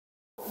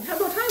You have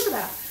no time for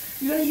that.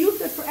 You're going to use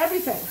this for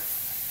everything.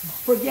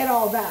 Forget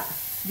all that.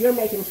 You're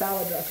making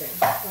salad dressing,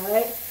 all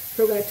right?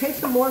 So we're going to take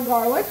some more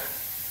garlic.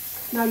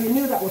 Now, you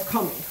knew that was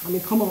coming. I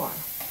mean, come on,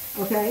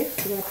 okay?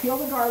 So we're going to peel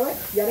the garlic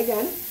yet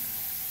again.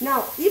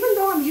 Now, even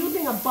though I'm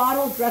using a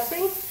bottled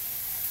dressing,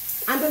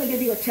 I'm going to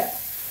give you a tip.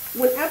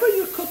 Whenever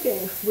you're cooking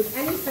with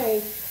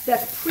anything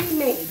that's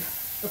pre-made,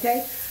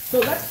 okay? So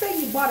let's say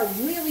you bought a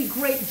really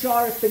great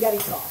jar of spaghetti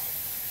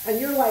sauce, and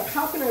you're like,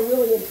 how can I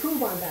really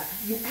improve on that?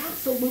 You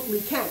absolutely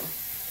can,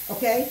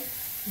 okay?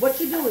 What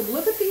you do is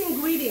look at the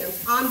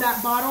ingredients on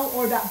that bottle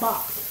or that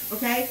box,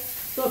 okay?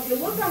 So if you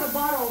look on a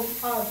bottle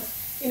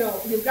of, you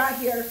know, you've got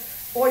here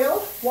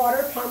oil,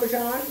 water,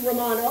 Parmesan,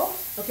 Romano,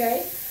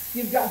 okay?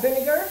 You've got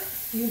vinegar,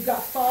 you've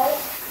got salt,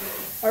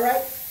 all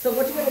right? So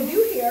what you're going to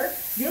do here,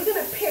 you're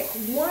going to pick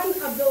one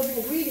of those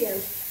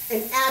ingredients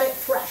and add it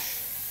fresh.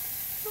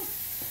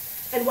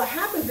 And what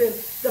happens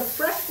is the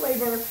fresh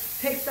flavor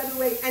takes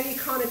away any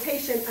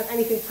connotation of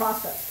anything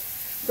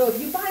processed. So if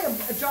you buy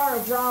a jar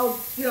of raw,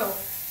 you know,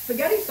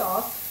 spaghetti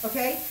sauce,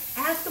 okay,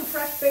 add some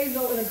fresh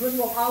basil and a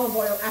drizzle of olive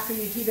oil after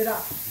you heat it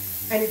up.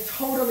 And it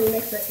totally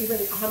makes it even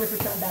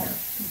 100% better,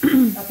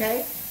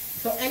 okay?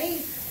 So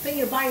anything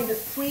you're buying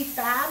that's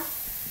pre-fab,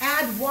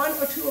 add one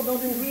or two of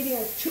those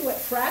ingredients to it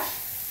fresh,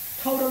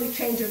 totally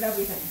changes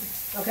everything,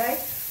 okay?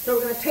 So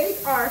we're going to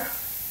take our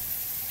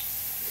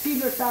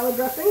Caesar salad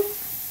dressing.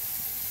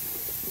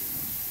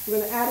 We're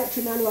going to add it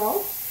to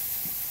Manuel.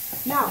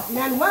 Now,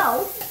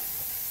 Manuel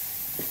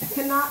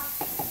cannot,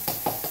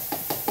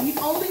 he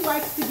only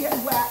likes to get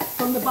wet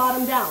from the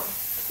bottom down.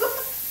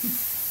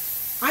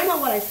 I know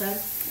what I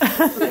said.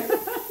 Okay.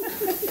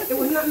 It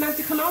was not meant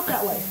to come out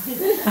that way.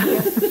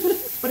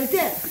 But it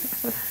did.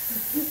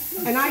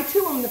 And I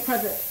too am the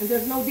present, and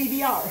there's no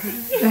DVR.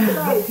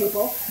 Sorry,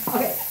 people.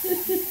 Okay.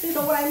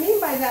 So what I mean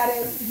by that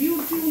is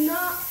you do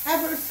not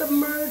ever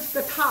submerge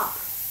the top.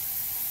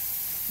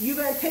 You're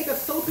going to take a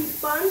soapy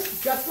sponge,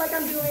 just like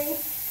I'm doing,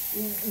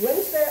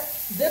 rinse it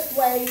this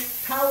way,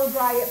 towel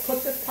dry it,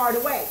 put this part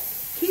away.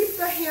 Keep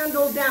the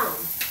handle down.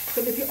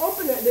 Because if you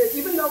open it,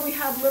 even though we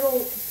have little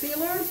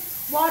sealers,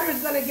 water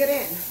is going to get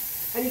in,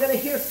 and you're going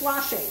to hear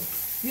sloshing.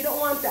 You don't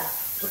want that,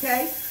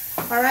 okay?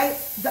 All right?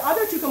 The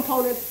other two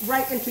components,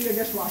 right into your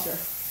dishwasher,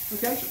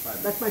 okay?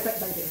 That's my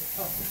thank you.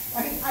 Oh.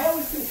 I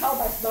always can tell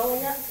by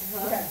smelling it.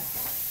 Okay.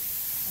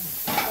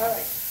 All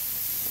right.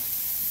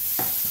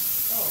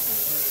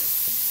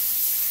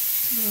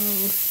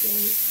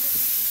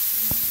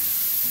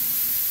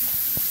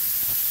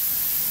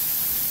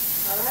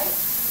 All right?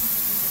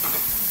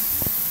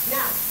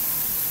 Now,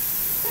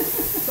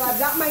 so I've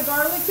got my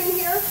garlic in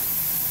here.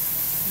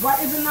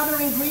 What is another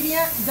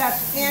ingredient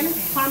that's in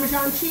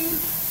Parmesan cheese?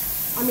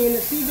 I mean,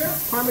 the Caesar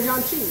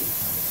Parmesan cheese.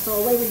 So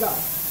away we go.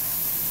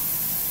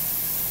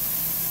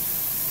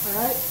 All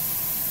right?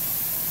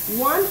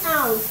 1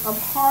 ounce of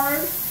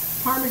hard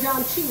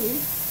Parmesan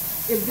cheese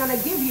is going to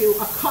give you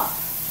a cup,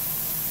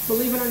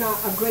 believe it or not,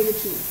 of grated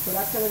cheese. So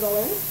that's going to go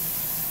in.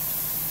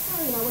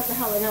 Oh, you know, what the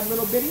hell, I have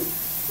little bitties?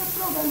 Let's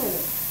throw them in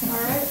it. All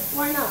right?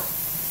 Why not?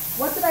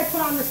 What did I put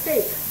on the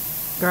steak?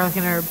 Garlic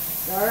and herb.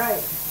 All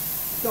right.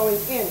 Going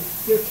in.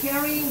 You're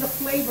carrying the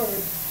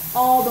flavors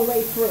all the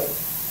way through.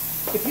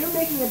 If you're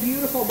making a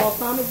beautiful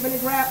balsamic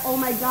vinaigrette, oh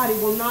my God,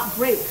 it will not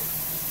break.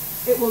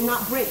 It will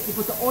not break. You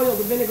put the oil,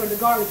 the vinegar, the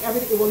garlic,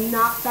 everything, it will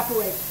not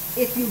separate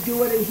if you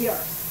do it in here.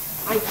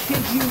 I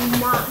kid you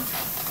not.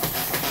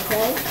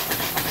 Okay?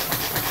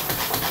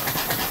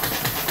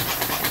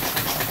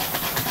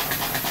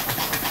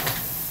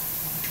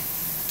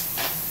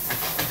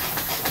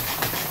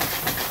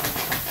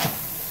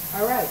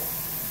 All right.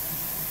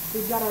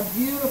 We've got our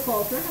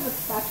beautiful, can I have a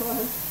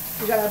spatula?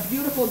 We've got our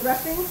beautiful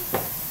dressing.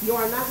 You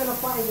are not going to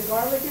find the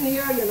garlic in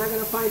here. You're not going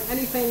to find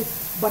anything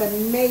but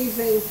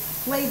amazing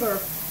flavor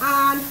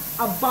on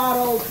a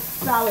bottled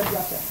salad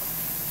dressing.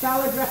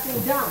 Salad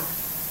dressing done.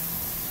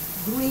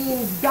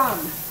 Greens done.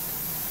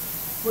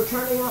 We're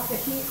turning off the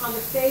heat on the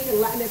steak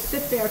and letting it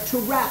sit there to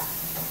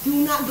rest. Do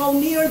not go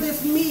near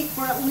this meat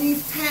for at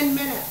least 10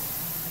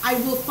 minutes. I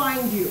will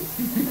find you.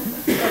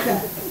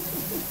 Okay.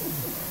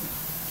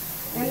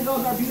 And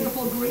those are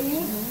beautiful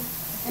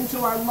greens into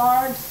our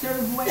large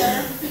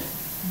serveware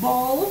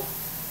bowl.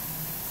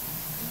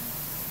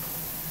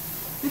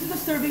 This is a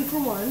serving for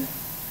one.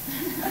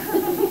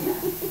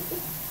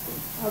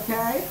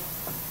 Okay.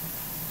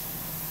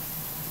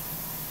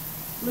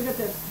 Look at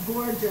this,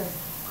 gorgeous,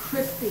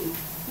 crispy.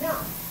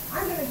 Now,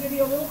 I'm going to give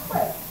you a little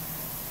quiz.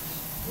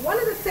 One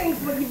of the things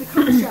when you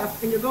become a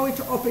chef and you're going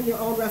to open your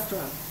own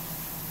restaurant,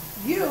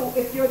 you,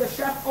 if you're the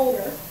chef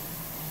owner,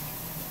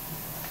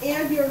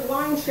 and your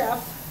line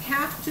chefs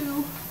have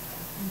to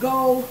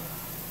go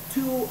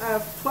to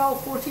a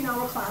 12,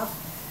 14-hour class.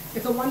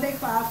 It's a one-day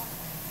class,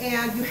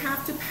 and you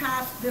have to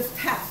pass this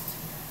test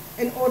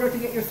in order to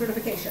get your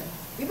certification.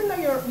 Even though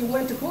you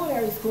went to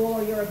culinary school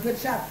or you're a good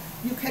chef,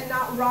 you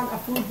cannot run a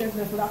food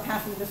business without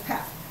passing this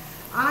test.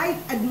 I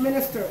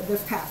administer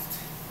this test,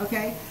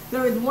 okay?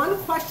 There is one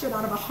question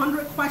out of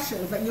 100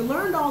 questions that you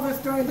learned all this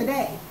during the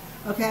day,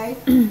 okay?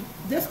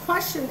 This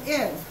question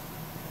is,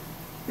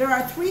 There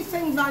are 3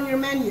 things on your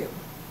menu: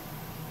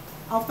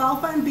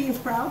 alfalfa and bean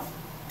sprouts,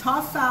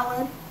 tossed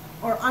salad,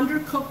 or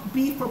undercooked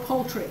beef or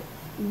poultry.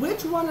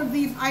 Which one of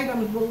these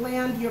items will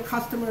land your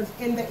customers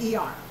in the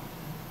ER?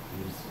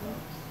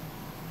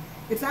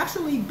 It's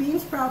actually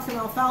bean sprouts and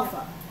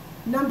alfalfa.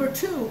 Number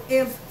 2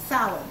 is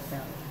salad.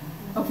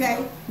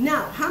 Okay?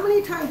 Now, how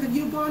many times have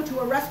you gone to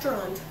a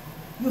restaurant,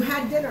 you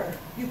had dinner,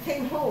 you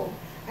came home,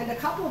 and a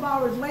couple of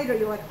hours later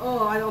you're like,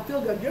 oh, I don't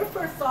feel good. Your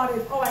first thought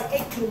is, oh, I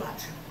ate too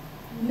much.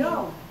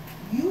 No.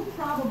 You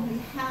probably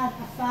had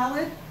a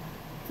salad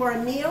for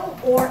a meal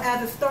or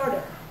as a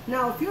starter.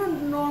 Now, if you're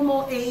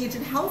normal age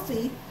and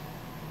healthy,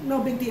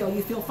 no big deal,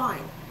 you feel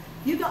fine.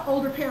 You got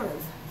older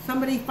parents,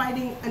 somebody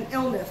fighting an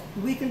illness,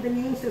 weakened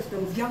immune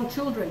systems, young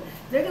children,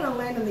 they're gonna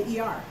land in the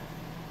ER,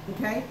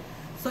 okay?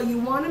 So you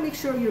wanna make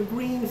sure your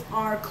greens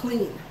are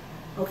clean,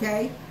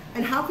 okay?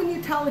 And how can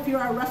you tell if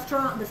you're a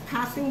restaurant that's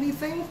passing these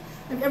things?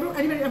 Have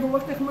anybody ever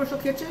worked in a commercial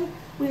kitchen?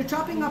 When you're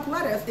chopping up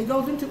lettuce, it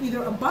goes into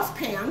either a bus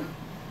pan,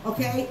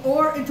 okay,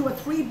 or into a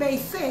 3-bay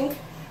sink,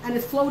 and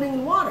it's floating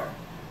in water.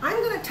 I'm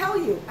gonna tell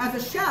you, as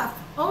a chef,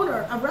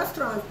 owner of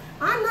restaurants,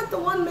 I'm not the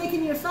one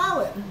making your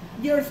salad.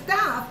 Your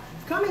staff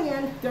is coming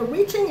in, they're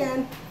reaching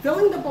in,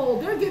 filling the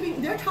bowl,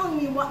 they're telling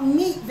me what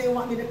meat they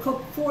want me to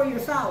cook for your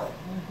salad,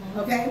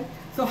 okay?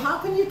 So how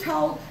can you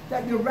tell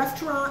that your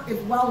restaurant is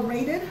well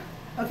rated,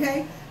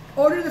 okay?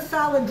 Order the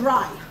salad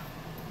dry.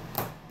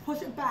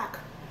 Push it back.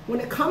 When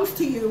it comes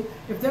to you,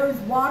 if there is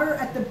water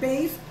at the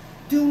base,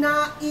 do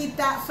not eat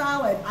that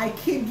salad. I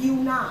kid you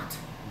not.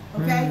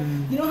 Okay?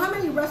 You know how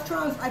many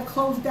restaurants I've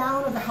closed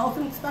down as a health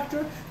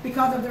inspector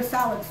because of their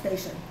salad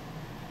station?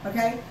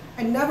 Okay?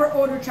 And never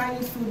order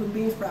Chinese food with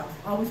bean sprouts.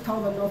 Always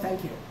tell them no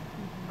thank you.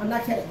 I'm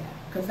not kidding.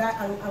 Because that,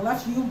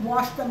 unless you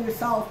washed them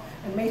yourself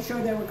and made sure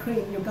they were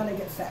clean, you're gonna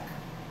get sick.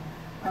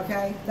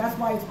 Okay? That's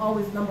why it's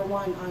always #1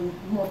 on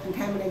most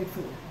contaminated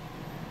food.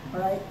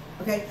 Alright?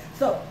 Okay?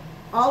 So,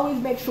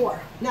 always make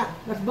sure. Now,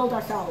 let's build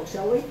our salad,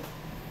 shall we?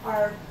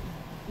 Our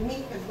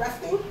meat is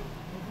resting.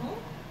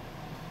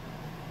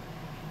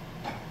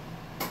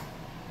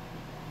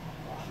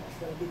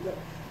 Be good.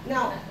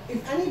 Now,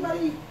 if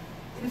anybody,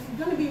 it's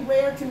going to be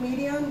rare to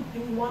medium,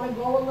 do we want to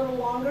go a little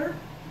longer?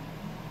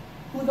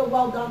 Who's a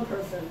well done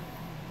person?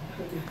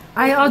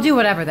 I'll do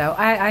whatever though.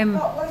 I'm.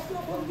 Oh,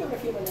 we'll give it a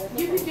few minutes.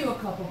 You can do a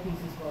couple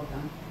pieces well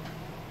done.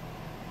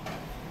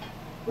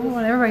 I don't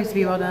want everybody to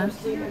be well done.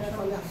 3 minutes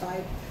on that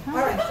side. Oh,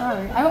 All right.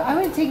 sorry. I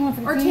would have taken one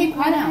for the Or team. take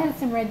one I out. had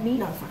some red meat.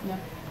 No, it's fine. No.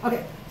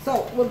 Okay,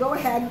 so we'll go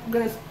ahead. We're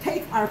going to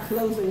take our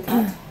closing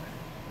cut.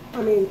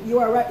 I mean,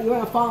 you're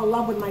going to fall in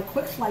love with my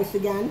quick slice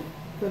again,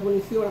 because when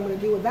you see what I'm going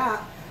to do with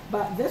that.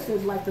 But this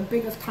is like the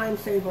biggest time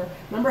saver.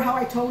 Remember how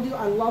I told you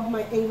I love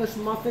my English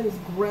muffins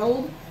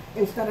grilled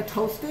instead of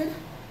toasted?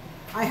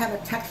 I have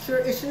a texture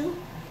issue.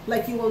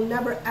 Like you will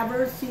never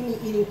ever see me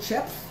eating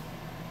chips.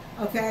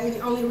 Okay, the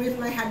only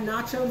reason I had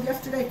nachos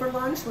yesterday for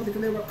lunch was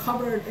because they were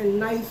covered in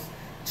nice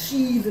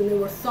cheese and they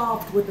were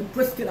soft with the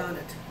brisket on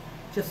it.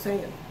 Just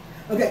saying.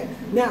 Okay,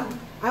 now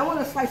I want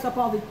to slice up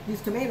all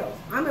these tomatoes.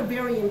 I'm a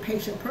very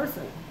impatient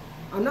person.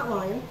 I'm not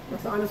lying.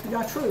 That's the honest to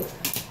God truth.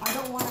 I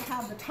don't want to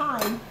have the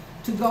time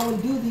to go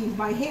and do these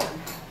by hand.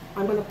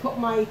 I'm going to put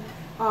my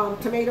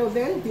tomatoes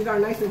in. These are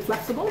nice and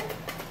flexible.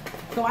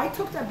 So I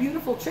took that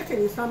beautiful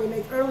chicken you saw me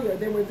make earlier.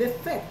 They were this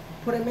thick.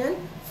 Put them in,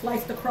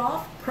 sliced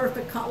across,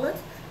 perfect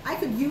cutlets. I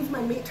could use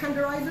my meat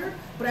tenderizer,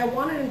 but I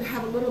wanted them to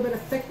have a little bit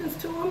of thickness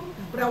to them,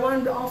 but I wanted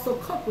them to also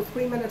cook with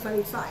 3 minutes on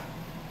each side.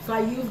 So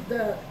I used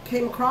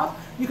came across.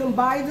 You can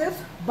buy this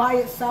by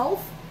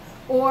itself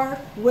or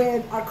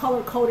with our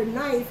color-coded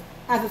knife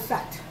as a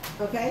set,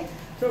 okay?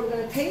 So we're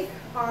gonna take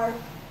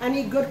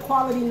any good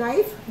quality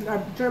knife,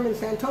 our German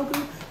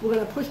Santoku, we're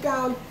gonna push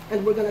down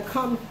and we're gonna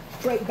come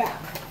straight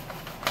back.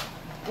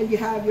 And you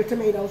have your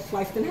tomatoes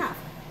sliced in half,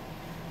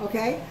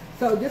 okay?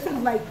 So this is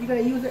like, you're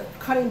gonna use it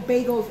cutting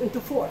bagels into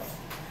fourths.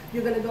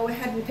 You're gonna go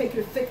ahead and take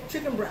your thick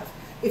chicken breast.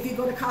 If you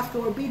go to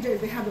Costco or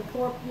BJ's, they have the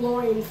pork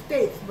loin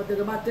steaks, but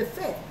they're about this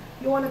thick.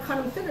 You wanna cut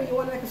them thinner, you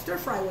wanna make a stir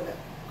fry with it.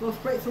 Go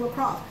straight through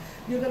across.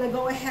 You're gonna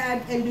go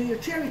ahead and do your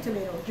cherry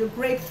tomatoes, your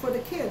grapes for the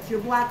kids, your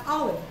black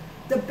olive.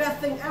 The best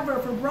thing ever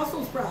for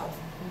Brussels sprouts,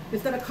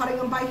 instead of cutting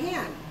them by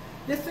hand.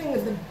 This thing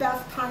is the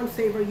best time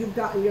saver you've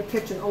got in your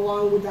kitchen,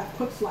 along with that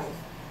quick slice.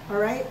 All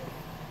right?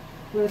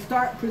 We're gonna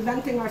start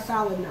presenting our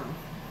salad now.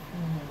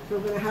 So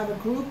we're gonna have a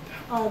group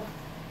of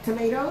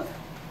tomatoes.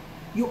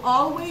 You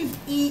always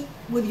eat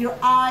with your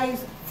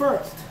eyes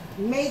first.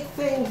 Make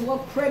things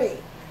look pretty.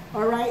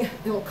 All right?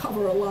 It'll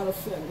cover a lot of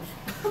sins.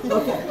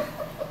 Okay.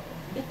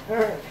 All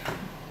right.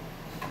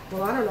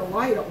 Well, I don't know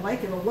why you don't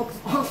like it. It looks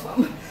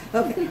awesome.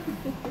 Okay.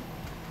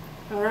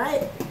 All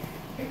right.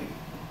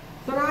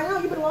 So now I know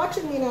you've been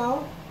watching me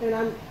now, and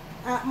I'm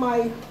at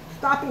my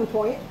stopping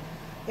point.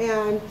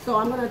 And so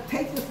I'm going to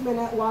take this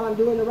minute while I'm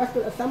doing the rest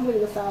of assembling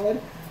the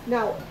salad.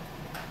 Now,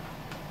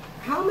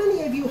 how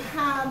many of you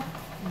have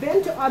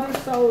been to other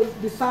stores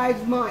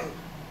besides mine,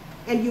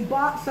 and you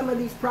bought some of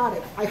these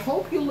products? I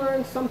hope you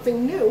learned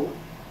something new.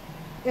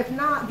 If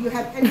not, do you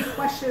have any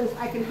questions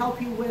I can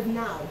help you with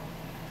now?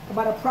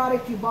 about a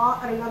product you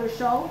bought at another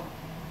show.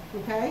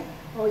 Okay?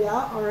 Oh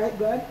yeah, all right,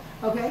 good.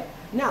 Okay,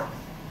 now,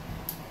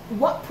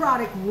 what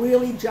product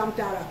really jumped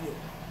out of you?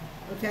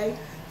 Okay,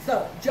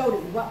 so Jody,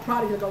 what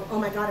product you go, oh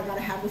my God, I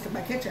gotta have this in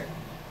my kitchen?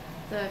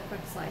 The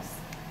quick slice.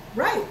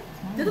 Right,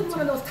 this is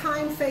one of those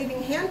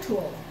time-saving hand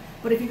tools.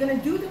 But if you're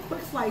gonna do the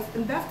quick slice,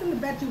 invest in the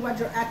veggie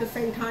wedger at the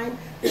same time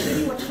to give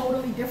you a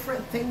totally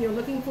different thing you're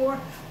looking for,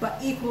 but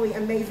equally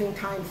amazing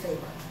time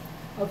saver.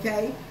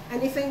 Okay?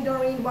 Anything,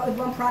 Doreen? What is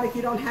one product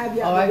you don't have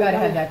yet? Oh, I gotta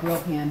have that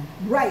grill pan.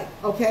 Right,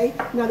 okay.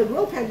 Now the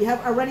grill pan, do you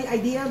have already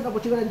ideas of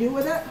what you're gonna do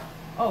with it?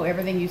 Oh,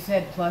 everything you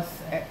said,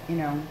 plus, you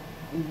know,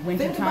 in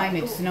wintertime,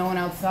 it's snowing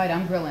outside,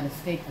 I'm grilling a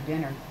steak for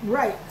dinner.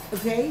 Right,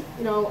 okay.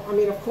 You know, I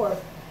mean, of course,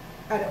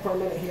 edit for a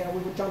minute here, we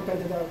would jump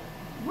into the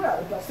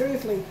grill, but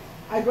seriously,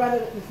 I'd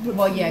rather.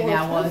 Well, yeah,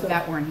 now, well, if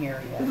that weren't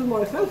here, This yeah. is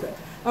more expensive.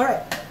 All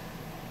right,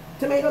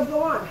 tomatoes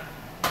go on.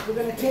 We're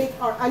gonna take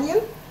our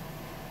onion.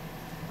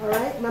 All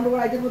right, remember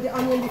what I did with the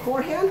onion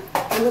beforehand?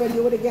 I'm gonna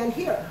do it again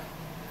here.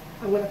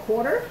 I'm gonna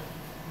quarter.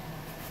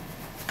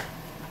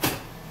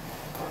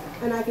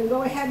 And I can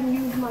go ahead and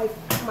use my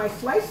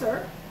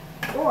slicer,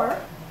 or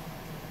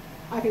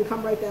I can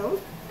come right down.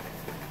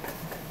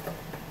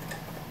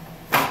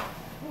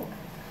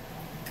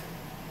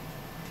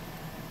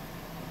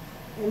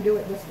 And do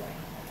it this way.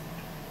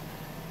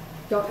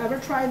 Don't ever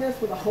try this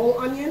with a whole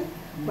onion,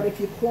 but if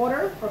you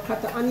quarter or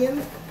cut the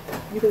onions,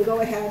 you can go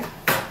ahead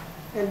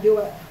and do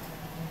it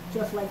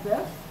just like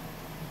this.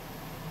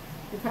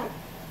 Okay?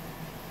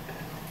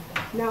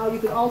 Now you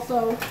could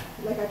also,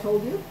 like I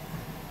told you,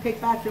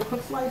 take back your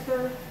quick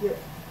slicer, your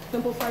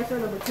simple slicer,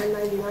 number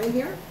 1099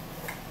 here.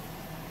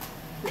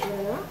 Get rid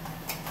of that.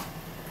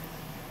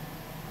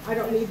 I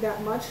don't need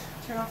that much.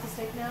 Turn off the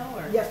steak now,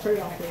 or? Yes, turn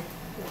it off, please.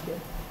 Thank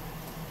you.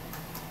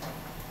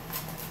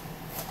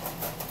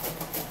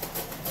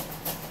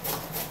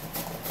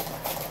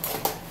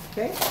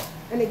 Okay,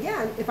 and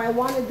again, if I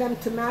wanted them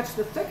to match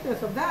the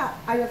thickness of that,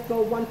 I just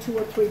go 1, 2,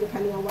 or 3,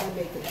 depending on what I'm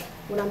making.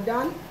 When I'm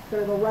done, it's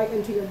gonna go right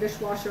into your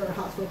dishwasher or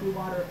hot soapy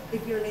water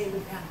if your name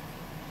is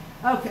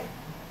Anna. Okay,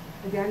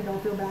 again,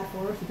 don't feel bad for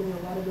her, she's doing a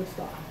lot of good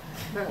stuff.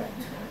 All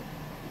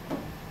right,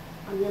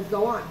 onions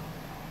go on.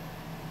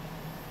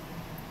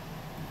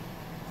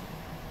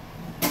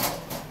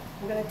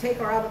 I'm gonna take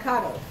our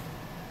avocados,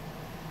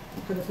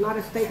 because it's not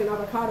a steak and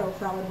avocado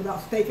salad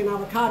without steak and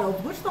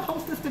avocados, which the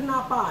hostess did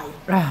not buy.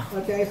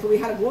 Okay, so we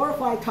had a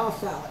glorified tossed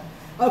salad.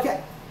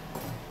 Okay.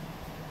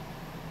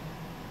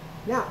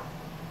 Now,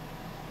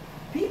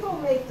 people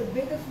make the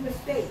biggest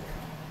mistake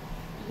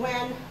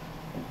when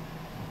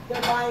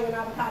they're buying an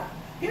avocado.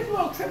 Here's a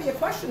little trivia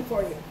question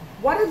for you.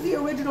 What is the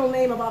original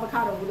name of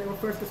avocado when they were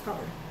first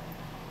discovered?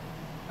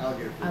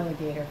 Alligator fruit.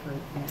 Alligator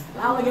fruit,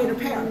 yeah. Alligator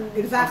pear,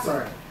 exactly. I'm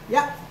sorry.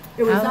 Yep.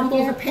 It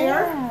resembles a Alligator pear,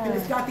 pear. and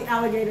it's got the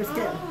alligator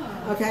skin.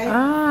 Okay? Oh.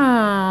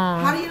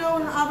 How do you know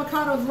when an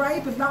avocado's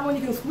ripe? It's not when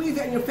you can squeeze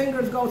it and your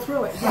fingers go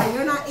through it. Right?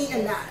 You're not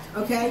eating that.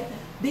 Okay?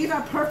 These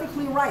are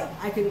perfectly ripe.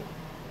 I can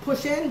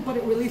push in, but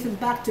it releases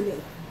back to me.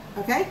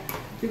 Okay? So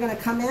you're going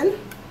to come in,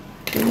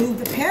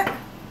 remove the pit.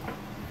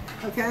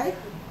 Okay?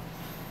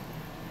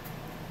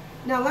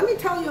 Now let me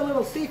tell you a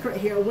little secret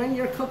here. When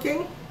you're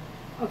cooking,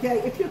 okay,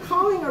 if you're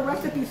calling a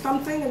recipe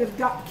something and it's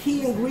got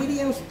key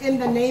ingredients in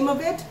the name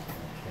of it,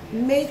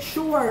 make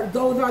sure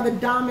those are the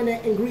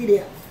dominant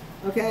ingredients,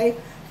 okay?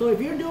 So if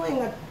you're doing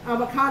an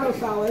avocado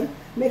salad,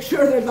 make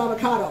sure there's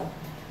avocado,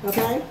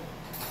 okay?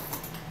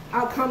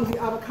 Out comes the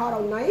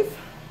avocado knife,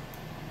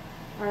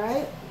 all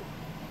right?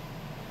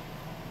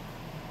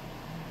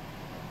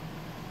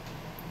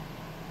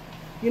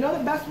 You know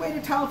the best way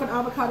to tell if an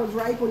avocado is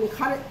ripe? When you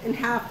cut it in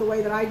half the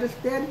way that I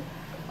just did,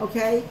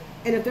 okay?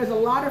 And if there's a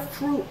lot of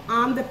fruit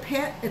on the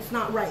pit, it's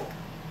not ripe.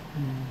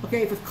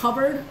 Okay, if it's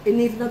covered, it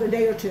needs another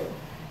day or two.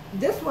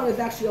 This one is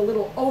actually a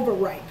little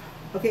overripe.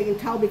 Okay, you can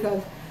tell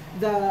because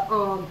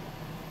the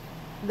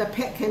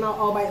pit came out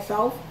all by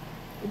itself.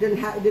 It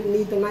didn't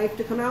need the knife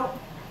to come out.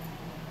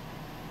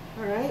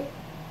 All right.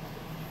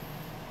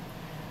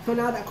 So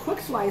now that quick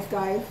slice,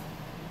 guys,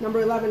 number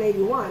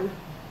 1181,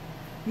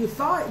 you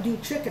saw it do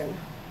chicken.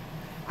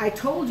 I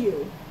told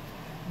you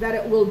that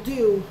it will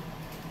do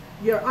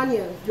your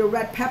onions, your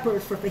red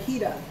peppers for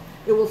fajitas.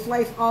 It will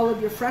slice all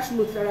of your fresh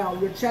mozzarella,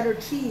 your cheddar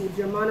cheese,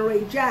 your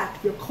Monterey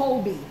Jack, your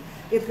Colby.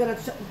 It's going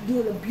to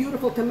do the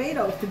beautiful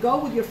tomatoes to go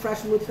with your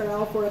fresh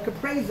mozzarella for a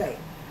caprese,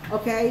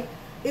 okay?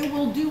 It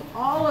will do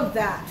all of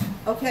that,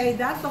 okay?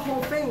 That's the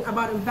whole thing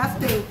about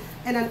investing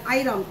in an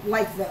item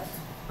like this,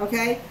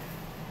 okay?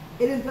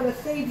 It is going to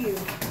save you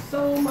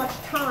so much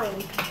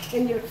time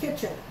in your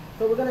kitchen.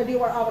 So we're going to do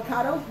our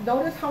avocados.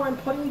 Notice how I'm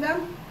putting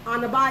them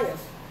on the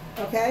bias,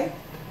 okay?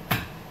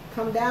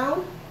 Come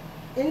down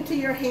into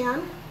your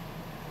hand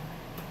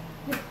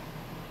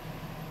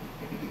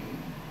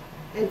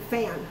and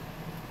fan.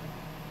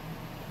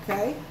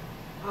 Okay,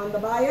 on the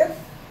bias,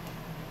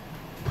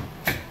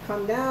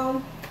 come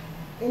down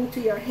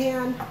into your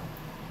hand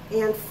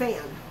and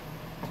fan.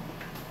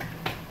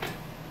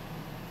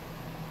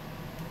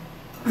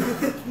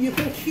 You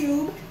can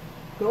cube,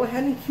 go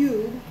ahead and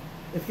cube,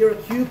 if you're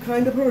a cube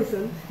kind of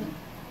person.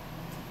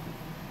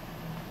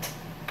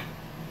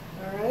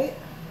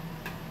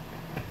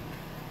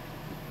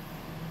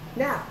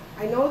 Now,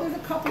 I know there's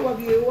a couple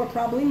of you, or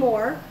probably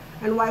more,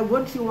 and why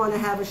wouldn't you want to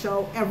have a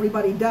show?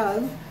 Everybody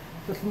does.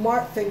 It's a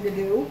smart thing to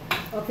do,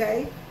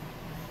 okay?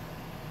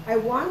 I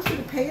want you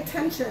to pay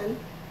attention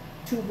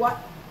to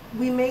what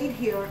we made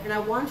here, and I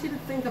want you to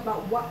think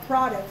about what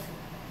products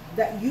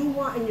that you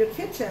want in your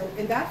kitchen,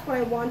 and that's what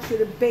I want you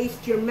to base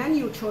your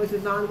menu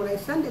choices on when I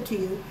send it to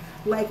you.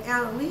 Like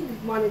Anna Lee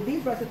wanted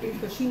these recipes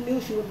because she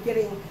knew she was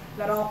getting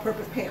that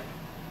all-purpose pan.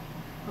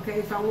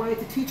 Okay, so I wanted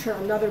to teach her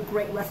another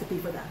great recipe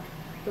for that.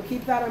 So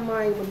keep that in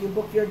mind when you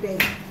book your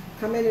date.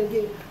 Come in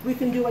and we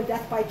can do a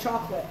death by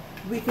chocolate.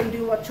 We can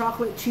do a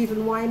chocolate cheese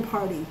and wine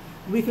party.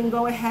 We can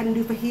go ahead and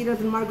do fajitas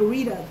and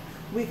margaritas.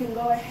 We can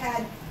go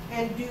ahead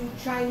and do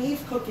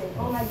Chinese cooking.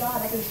 Oh my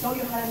God, I can show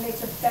you how to make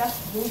the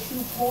best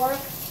Wushu pork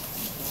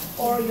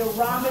or your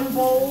ramen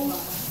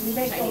bowls. We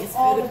make those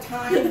all the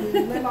time.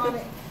 We live on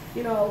it.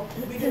 You know,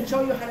 we can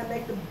show you how to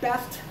make the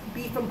best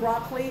beef and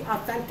broccoli,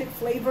 authentic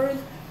flavors,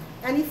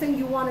 anything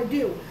you want to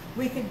do.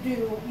 We could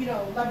do, you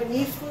know,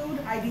 Lebanese food.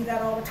 I do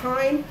that all the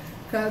time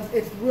because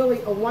it's really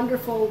a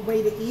wonderful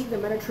way to eat, the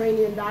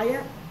Mediterranean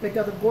diet. It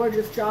does a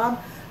gorgeous job.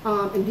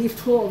 And these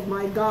tools,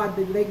 my God,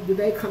 do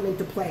they come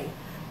into play.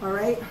 All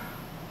right?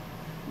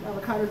 The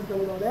avocados are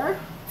going to go there.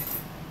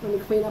 Let me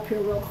clean up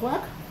here real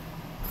quick.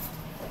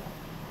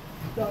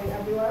 Going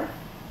everywhere.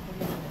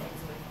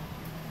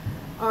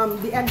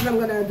 The eggs, I'm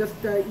going to just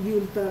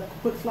use the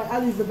quick slice.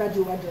 I'll use the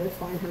veggie wedger. It's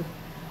fine here.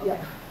 Okay.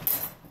 Yeah.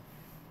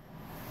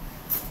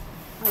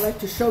 I like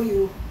to show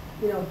you,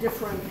 you know,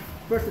 different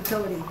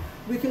versatility.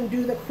 We can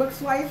do the quick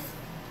slice,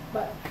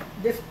 but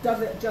this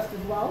does it just as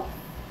well.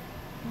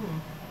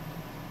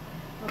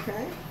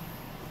 Okay.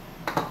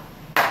 Get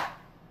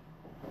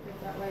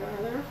that right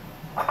under there.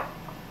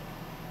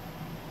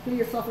 Do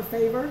yourself a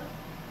favor.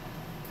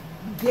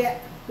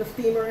 Get the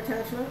steamer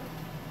attachment.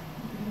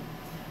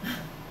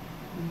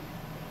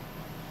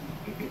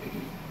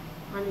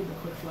 I need the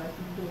quick slice.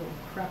 I'm doing a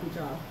crappy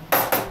job. All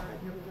right,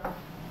 here we go.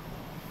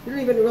 You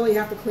don't even really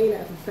have to clean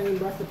it. It's the same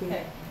recipe.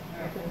 Okay.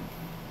 Okay.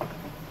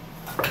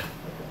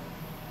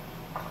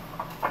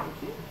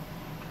 Thank you.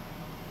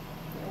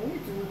 I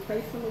need to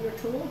replace some of your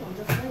tools. I'm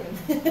just saying.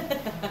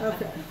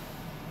 Okay.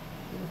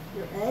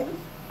 Your eggs.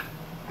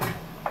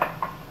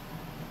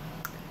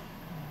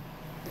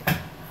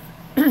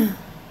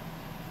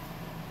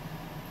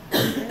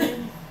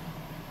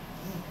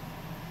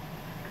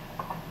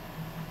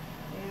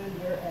 And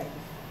your eggs.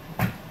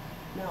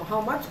 Now,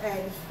 how much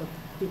eggs?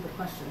 Stupid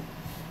question.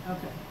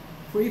 Okay.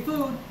 Free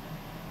food.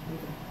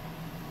 Okay.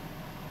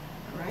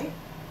 All right.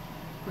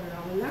 Put it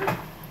all in there.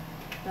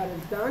 That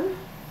is done.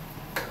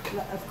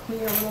 Let us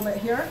clean a little bit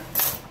here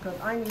because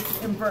I need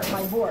to invert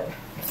my board.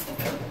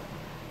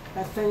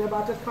 That thing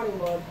about this cutting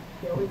board.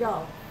 Here we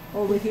go.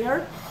 Over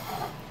here.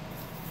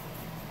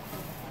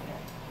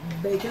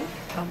 Bacon.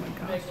 Oh my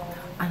gosh.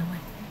 I don't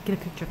want to get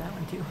a picture of that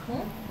one too.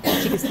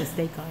 She gets the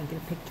steak on, get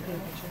a picture.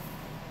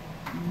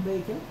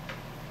 Bacon.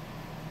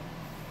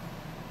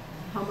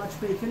 How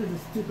much bacon is a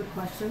stupid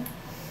question.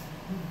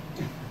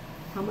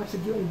 How much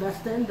did you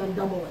invest in? Then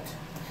double it.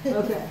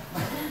 Okay.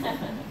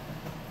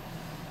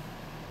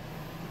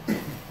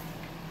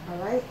 All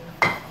right.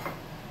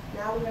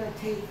 Now we're going to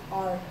take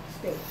our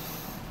steak.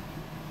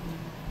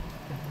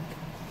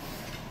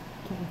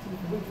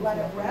 We've let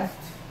it rest.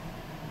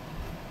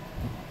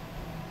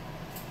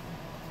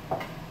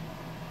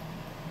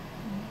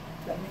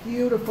 Got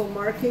beautiful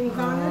markings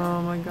on it.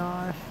 Oh my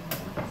gosh.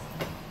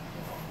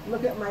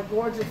 Look at my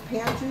gorgeous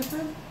pan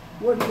juices.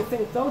 Where do you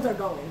think those are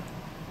going?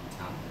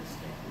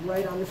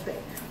 Right on the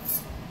steak.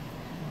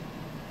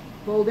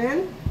 Fold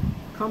in,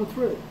 come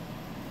through.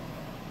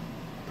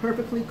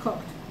 Perfectly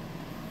cooked.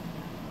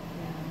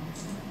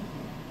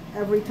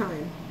 Every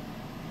time.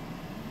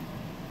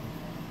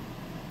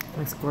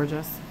 Looks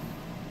gorgeous.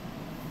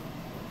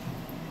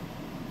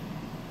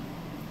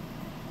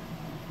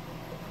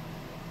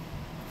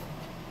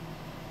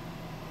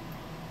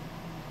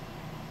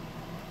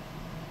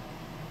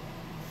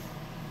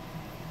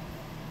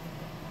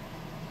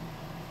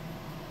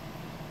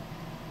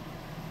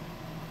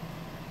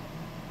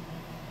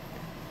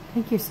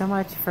 Thank you so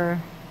much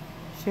for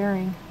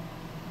sharing.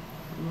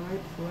 My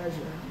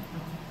pleasure.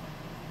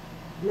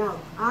 Now,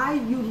 I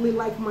usually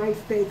like my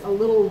steak a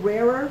little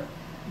rarer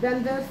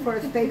than this for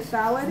a steak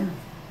salad.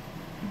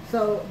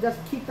 So just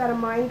keep that in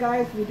mind,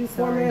 guys. We do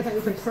 4 minutes. I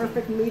think it's a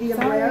perfect medium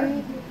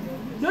rare.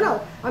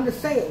 No, I'm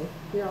just saying.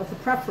 You know, it's a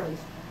preference.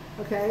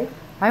 Okay?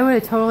 I would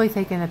have totally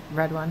taken a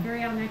red one.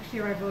 Feriale, next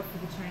year I vote for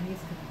the Chinese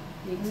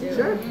cooking. Me too.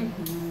 Sure.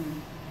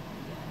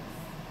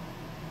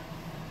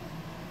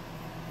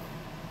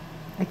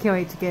 I can't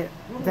wait to get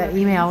that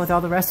email with all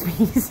the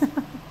recipes. All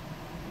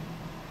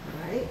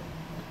right.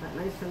 That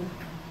nice and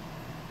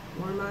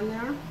warm on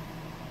there.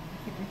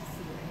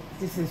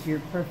 This is your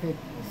perfect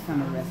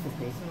summer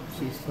recipe.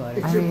 She's got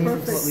it. It's your I mean,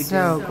 perfect. What we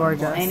so do.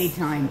 gorgeous. Well,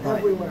 anytime, but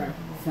Everywhere.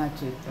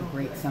 such a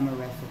great summer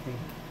recipe.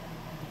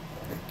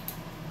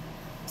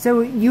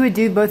 So you would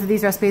do both of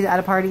these recipes at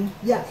a party?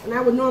 Yes, and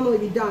I would normally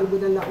be done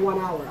within that 1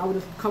 hour. I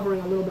was just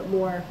covering a little bit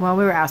more. Well,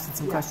 we were asking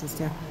some questions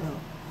too. Oh.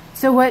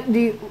 So what do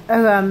you,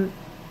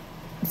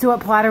 So what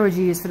platter would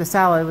you use for the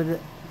salad? With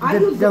I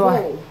use the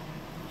bowl.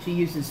 She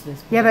uses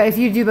this. Yeah, but if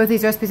you do both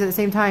these recipes at the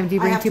same time, do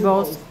you I bring have two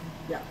bowls?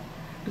 Yeah.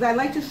 Because I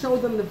like to show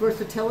them the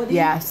versatility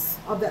Yes.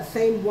 of that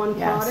same one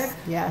product.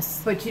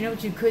 Yes. But you know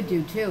what you could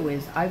do too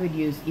is I would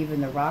use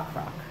even the rock,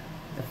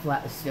 the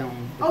flat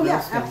stone. The Oh grill yeah,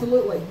 stone.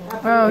 absolutely.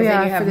 Oh, yeah,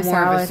 Then you have for the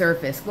more of a salad.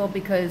 surface. Well,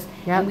 because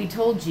Yep. and we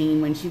told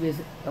Jean when she was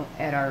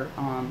at our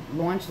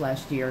launch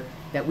last year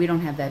that we don't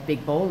have that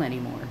big bowl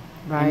anymore.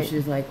 Right. And she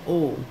was like,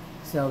 oh,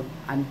 so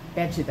I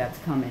bet you that's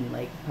coming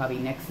like probably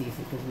next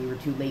season because we were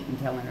too late in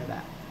telling her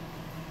that.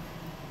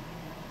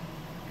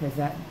 Because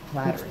that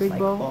platter Which is big like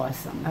bowl?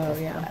 awesome. Oh,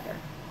 this yeah. platter.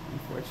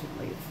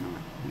 Unfortunately, it's not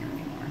here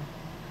anymore.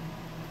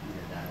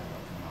 Either that or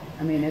they'll come out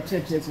with I mean, it's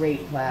such a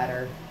great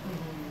platter.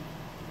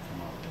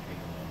 come out with a big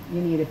one.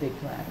 You need a big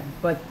platter,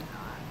 but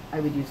I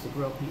would use the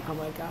grill pan. Oh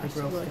my gosh, the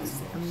grill it looks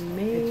stone.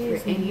 amazing.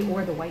 It's great.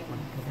 Or the white one,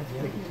 because that's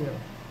pretty too.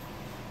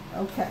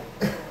 Okay.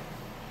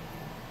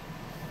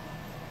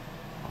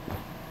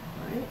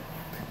 Right.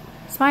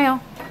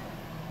 Smile.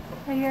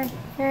 Right here.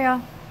 Here you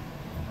go.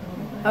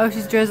 Oh,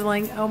 she's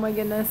drizzling. Oh my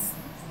goodness.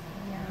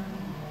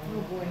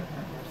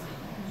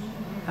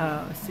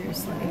 Oh,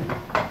 seriously.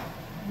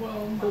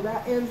 So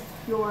that is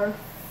your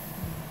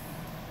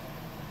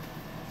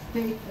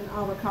steak and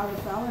avocado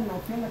salad, and I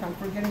feel like I'm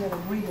forgetting an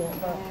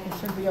ingredient, but it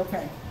should be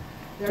okay.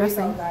 There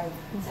Dressing. you go, guys.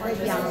 Steak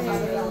and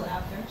avocado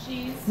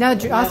salad. Now,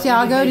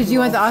 Asiago, did you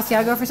want the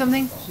Asiago for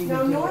something?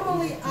 Now,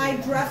 normally I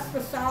dress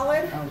the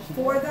salad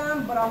for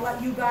them, but I'll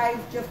let you guys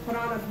just put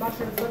on as much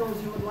or as little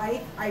as you would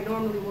like. I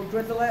normally will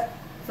drizzle it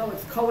so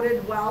it's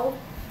coated well,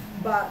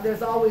 but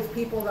there's always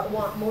people that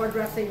want more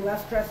dressing,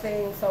 less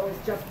dressing, so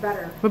it's just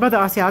better. What about the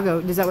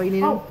Asiago? Is that what you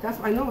needed? Oh, that's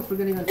I know it's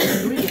forgetting an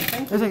ingredient.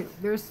 Thank There's you.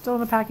 like, they're still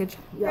in the package.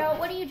 Yeah. Well,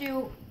 what do you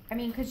do? I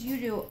mean, because you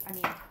do, I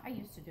mean, I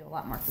used to do a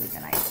lot more food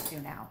than I do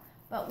now.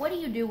 But what do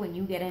you do when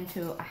you get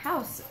into a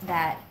house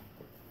that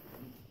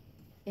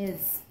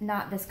is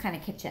not this kind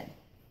of kitchen?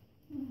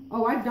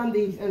 Oh, I've done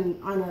these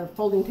on a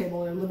folding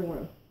table in a living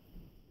room.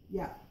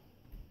 Yeah,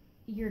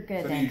 You're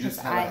good So do then, you because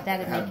just have,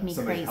 that'd have make me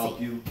somebody crazy.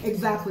 help you?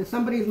 exactly.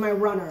 Somebody's my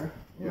runner.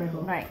 Yeah.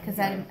 Right, because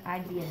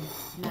I'd be in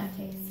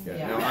nutcase.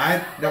 Yeah.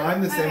 No,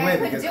 I'm the same way I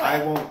couldn't because do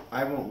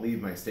I won't leave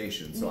my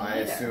station, so Me I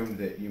either. assume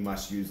that you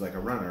must use like a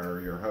runner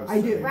or your host. I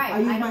do. Right, I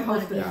use I my don't wanna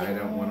hostess. Yeah, I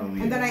don't want to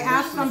leave. And then I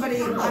ask somebody,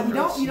 you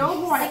know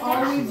who I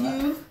always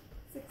use?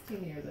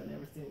 16 years, I've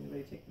never seen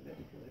anybody take the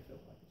veggie curly filled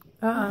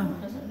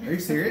mac and cheese. Are you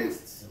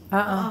serious?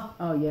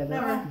 Oh yeah, that's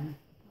Never. I haven't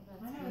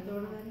thought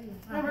of that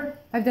either. Never.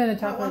 I've done a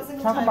Not one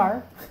single chocolate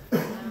time.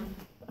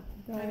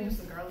 bar. I've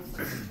used the garlic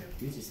stuff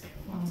too. You just have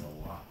lots of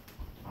lot.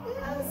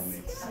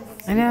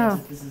 I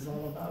know. This is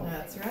all about.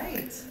 That's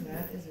right.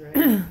 That is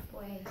right.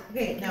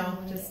 Okay, now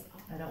just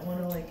I don't want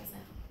to like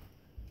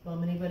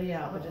bum anybody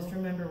out, but just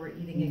remember we're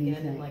eating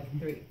again in like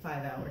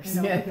 5 hours.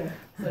 Yeah.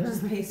 So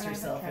just pace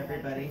yourself,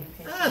 everybody.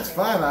 That's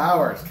 5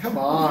 hours. Come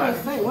on.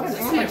 Hey, what an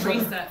amateur.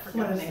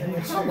 What an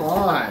amateur. Come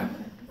on.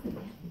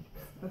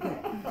 Okay.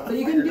 So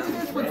you can do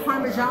this with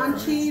Parmesan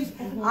cheese.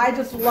 I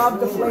just love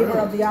the flavor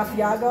of the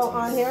Asiago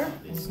on here.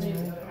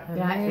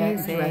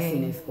 that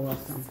dressing is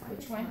awesome.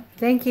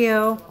 Thank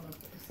you.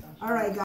 All right, guys.